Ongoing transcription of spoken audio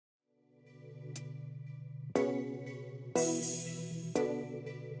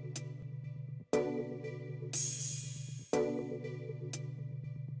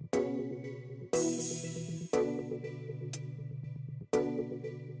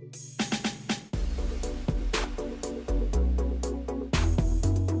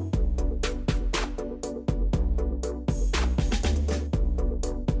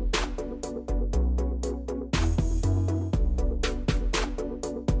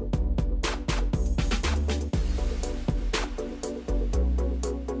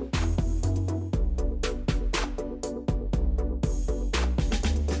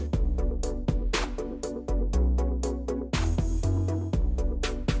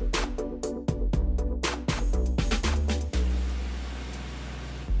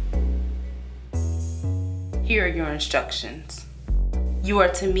Here are your instructions. You are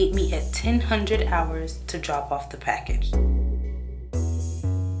to meet me at 10:00 hours to drop off the package.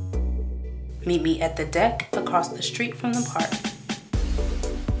 Meet me at the deck across the street from the park.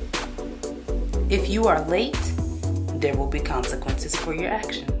 If you are late, there will be consequences for your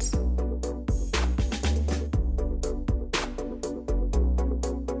actions.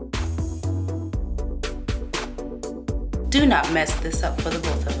 Do not mess this up for the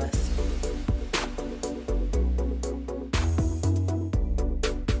both of us.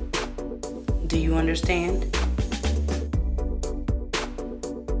 Do you understand?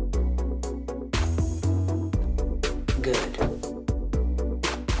 Good.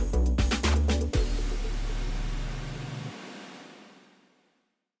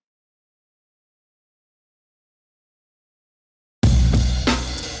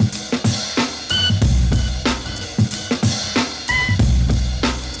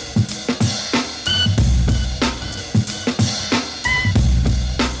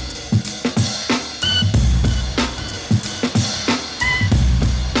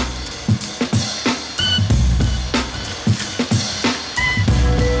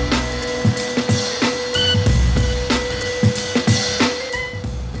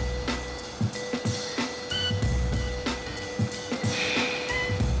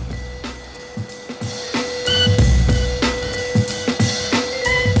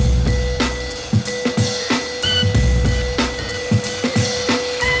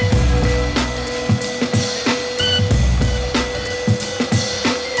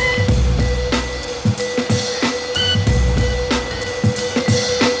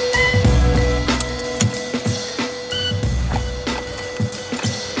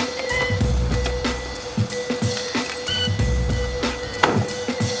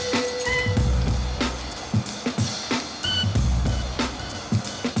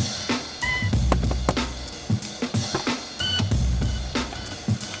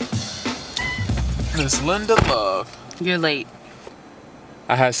 Miss Linda Love. You're late.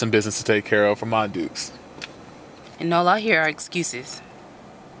 I had some business to take care of for my dukes. And all I hear are excuses.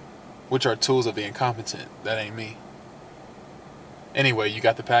 Which are tools of the incompetent. That ain't me. Anyway, you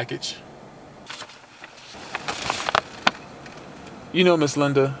got the package? You know, Miss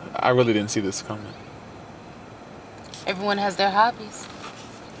Linda, I really didn't see this coming. Everyone has their hobbies.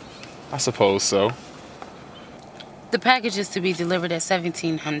 I suppose so. The package is to be delivered at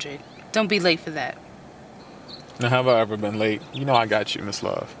 1700. Don't be late for that. Now, have I ever been late? You know I got you, Miss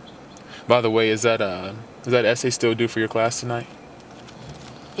Love. By the way, is that essay still due for your class tonight?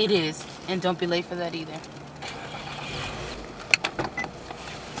 It is, and don't be late for that either.